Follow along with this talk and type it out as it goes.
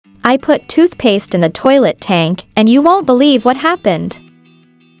I put toothpaste in the toilet tank and you won't believe what happened.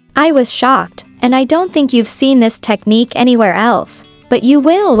 I was shocked, and I don't think you've seen this technique anywhere else, but you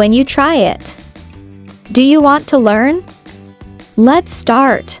will when you try it. Do you want to learn? Let's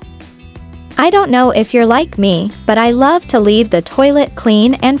start. I don't know if you're like me, but I love to leave the toilet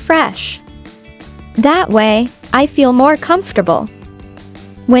clean and fresh. That way, I feel more comfortable.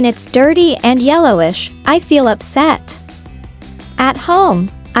 When it's dirty and yellowish, I feel upset. At home,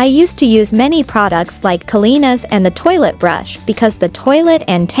 I used to use many products like Kalina's and the toilet brush because the toilet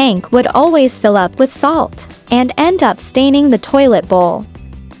and tank would always fill up with salt and end up staining the toilet bowl.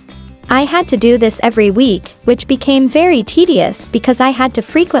 I had to do this every week, which became very tedious because I had to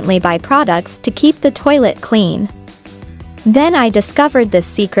frequently buy products to keep the toilet clean. Then I discovered this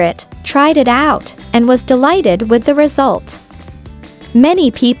secret, tried it out, and was delighted with the result.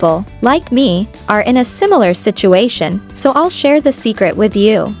 Many people, like me, are in a similar situation, so I'll share the secret with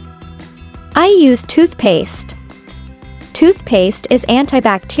you. I use toothpaste. Toothpaste is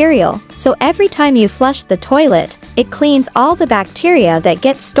antibacterial, so every time you flush the toilet, it cleans all the bacteria that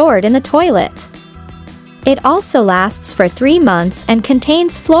get stored in the toilet. It also lasts for 3 months and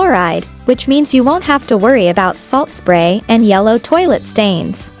contains fluoride, which means you won't have to worry about salt spray and yellow toilet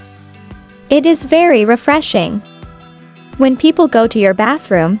stains. It is very refreshing. When people go to your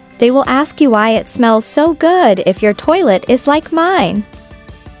bathroom, they will ask you why it smells so good if your toilet is like mine.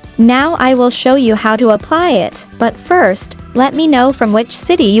 Now I will show you how to apply it, but first, let me know from which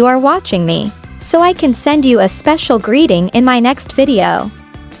city you are watching me, so I can send you a special greeting in my next video.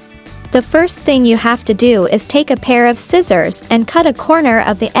 The first thing you have to do is take a pair of scissors and cut a corner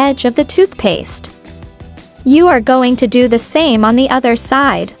of the edge of the toothpaste. You are going to do the same on the other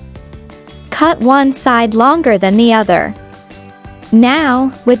side. Cut one side longer than the other.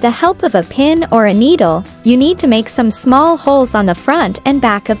 Now, with the help of a pin or a needle, you need to make some small holes on the front and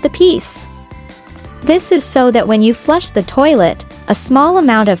back of the piece. This is so that when you flush the toilet, a small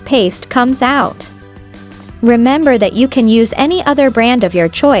amount of paste comes out. Remember that you can use any other brand of your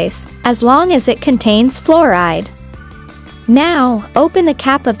choice, as long as it contains fluoride. Now, open the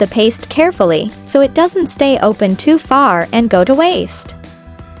cap of the paste carefully, so it doesn't stay open too far and go to waste.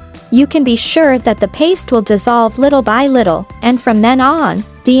 You can be sure that the paste will dissolve little by little, and from then on,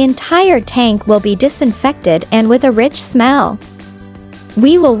 the entire tank will be disinfected and with a rich smell.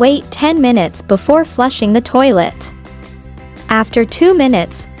 We will wait 10 minutes before flushing the toilet. After 2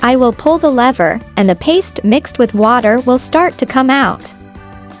 minutes, I will pull the lever, and the paste mixed with water will start to come out.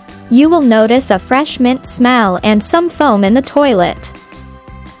 You will notice a fresh mint smell and some foam in the toilet.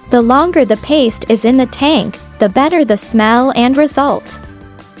 The longer the paste is in the tank, the better the smell and result.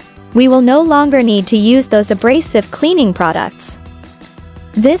 We will no longer need to use those abrasive cleaning products.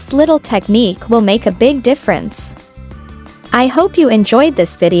 This little technique will make a big difference. I hope you enjoyed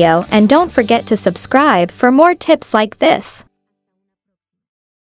this video and don't forget to subscribe for more tips like this.